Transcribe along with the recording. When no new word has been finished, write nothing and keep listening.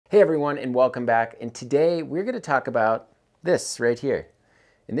Hey everyone, and welcome back. And today we're going to talk about this right here.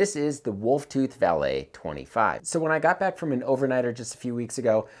 And this is the Wolftooth Valais 25. So when I got back from an overnighter just a few weeks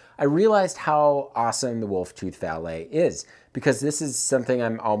ago, I realized how awesome the Wolftooth Valais is, because this is something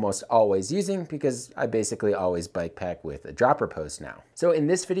I'm almost always using because I basically always bike pack with a dropper post now. So in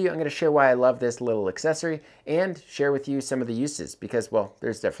this video, I'm going to share why I love this little accessory and share with you some of the uses because, well,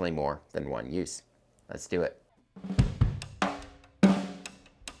 there's definitely more than one use. Let's do it.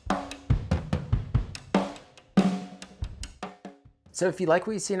 So if you like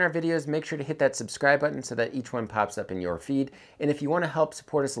what you see in our videos, make sure to hit that subscribe button so that each one pops up in your feed. And if you want to help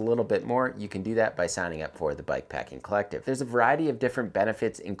support us a little bit more, you can do that by signing up for the Bikepacking Collective. There's a variety of different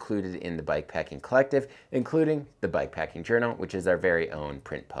benefits included in the Bikepacking Collective, including the Bikepacking Journal, which is our very own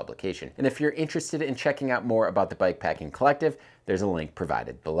print publication. And if you're interested in checking out more about the Bikepacking Collective, there's a link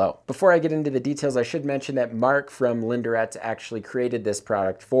provided below. Before I get into the details, I should mention that Mark from Linderetz actually created this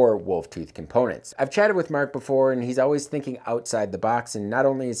product for Wolftooth components. I've chatted with Mark before and he's always thinking outside the box, and not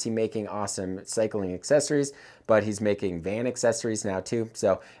only is he making awesome cycling accessories, but he's making van accessories now too.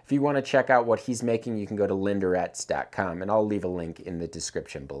 So if you want to check out what he's making, you can go to linderetz.com and I'll leave a link in the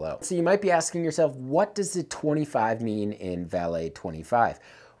description below. So you might be asking yourself, what does the 25 mean in Valais 25?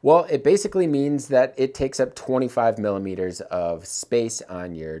 Well, it basically means that it takes up 25 millimeters of space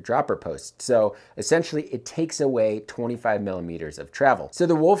on your dropper post. So essentially it takes away 25 millimeters of travel. So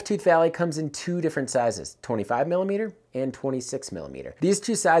the Wolftooth Valais comes in two different sizes, 25 millimeter and 26 millimeter. These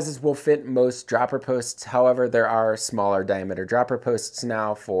two sizes will fit most dropper posts. However, there are smaller diameter dropper posts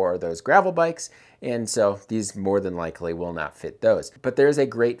now for those gravel bikes, and so these more than likely will not fit those. But there's a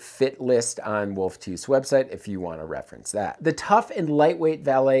great fit list on Wolftooth's website if you want to reference that. The tough and lightweight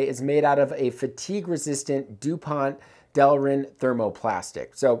Valais is made out of a fatigue-resistant DuPont Delrin thermoplastic.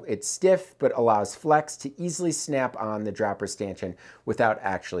 So it's stiff but allows flex to easily snap on the dropper stanchion without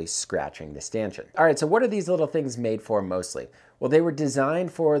actually scratching the stanchion. All right, so what are these little things made for mostly? Well, they were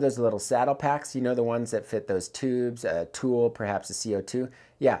designed for those little saddle packs, you know, the ones that fit those tubes, a tool, perhaps a CO2.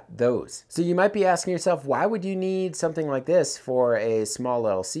 Yeah, those. So you might be asking yourself, why would you need something like this for a small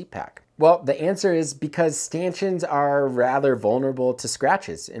little seat pack? Well, the answer is because stanchions are rather vulnerable to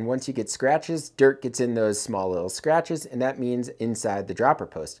scratches. And once you get scratches, dirt gets in those small little scratches, and that means inside the dropper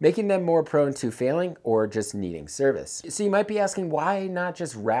post, making them more prone to failing or just needing service. So you might be asking, why not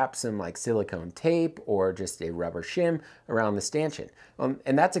just wrap some like silicone tape or just a rubber shim around the stanchion?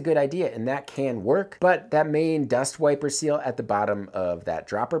 And that's a good idea, and that can work, but that main dust wiper seal at the bottom of that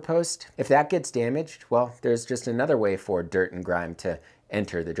dropper post, if that gets damaged, well, there's just another way for dirt and grime to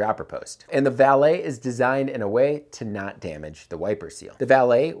enter the dropper post. And the Valais is designed in a way to not damage the wiper seal. The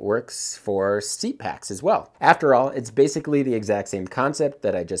Valais works for seat packs as well. After all, it's basically the exact same concept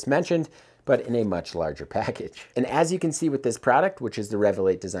that I just mentioned, but in a much larger package. And as you can see with this product, which is the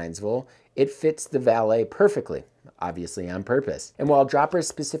Revelate Designs Vole, it fits the Valais perfectly, obviously on purpose. And while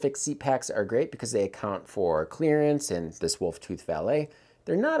dropper-specific seat packs are great because they account for clearance and this Wolftooth Valais,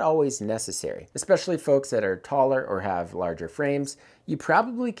 they're not always necessary, especially folks that are taller or have larger frames. You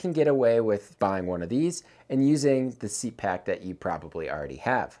probably can get away with buying one of these and using the seat pack that you probably already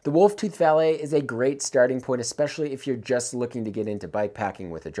have. The Wolftooth Valais is a great starting point, especially if you're just looking to get into bike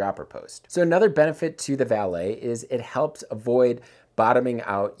packing with a dropper post. So another benefit to the Valais is it helps avoid bottoming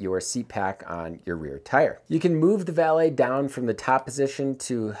out your seat pack on your rear tire. You can move the Valais down from the top position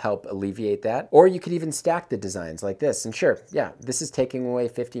to help alleviate that, or you could even stack the designs like this. And sure, yeah, this is taking away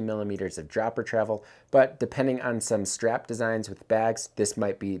 50 millimeters of dropper travel, but depending on some strap designs with bags, this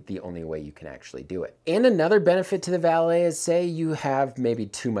might be the only way you can actually do it. And another benefit to the Valais is, say you have maybe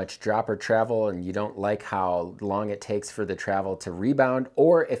too much dropper travel and you don't like how long it takes for the travel to rebound,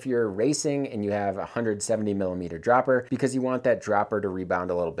 or if you're racing and you have a 170 millimeter dropper because you want that dropper to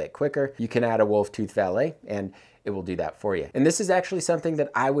rebound a little bit quicker, you can add a Wolftooth Valais and it will do that for you. And this is actually something that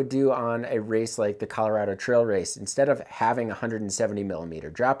I would do on a race like the Colorado Trail Race. Instead of having a 170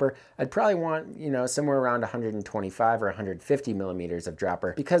 millimeter dropper, I'd probably want, you know, somewhere around 125 or 150 millimeters of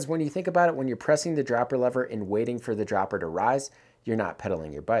dropper, because when you think about it, when you're pressing the dropper lever and waiting for the dropper to rise, you're not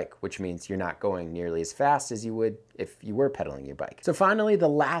pedaling your bike, which means you're not going nearly as fast as you would if you were pedaling your bike. So finally, the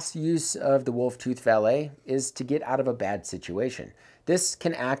last use of the Wolftooth Valais is to get out of a bad situation. This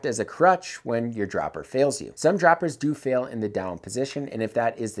can act as a crutch when your dropper fails you. Some droppers do fail in the down position, and if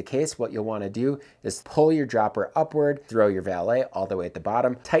that is the case, what you'll want to do is pull your dropper upward, throw your Valais all the way at the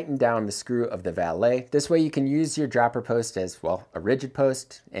bottom, tighten down the screw of the Valais. This way you can use your dropper post as, well, a rigid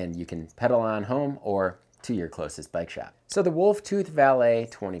post, and you can pedal on home or to your closest bike shop. So the Wolftooth Valais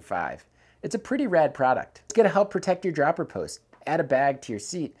 25. It's a pretty rad product. It's gonna help protect your dropper post, add a bag to your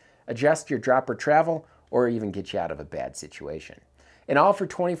seat, adjust your dropper travel, or even get you out of a bad situation. and all for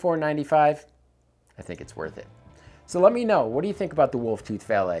 $24.95. I think it's worth it. So let me know, what do you think about the Wolf Tooth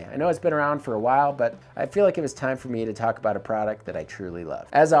Valais? I know it's been around for a while, but I feel like it was time for me to talk about a product that I truly love.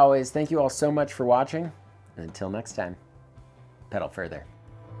 As always, thank you all so much for watching, and until next time, pedal further.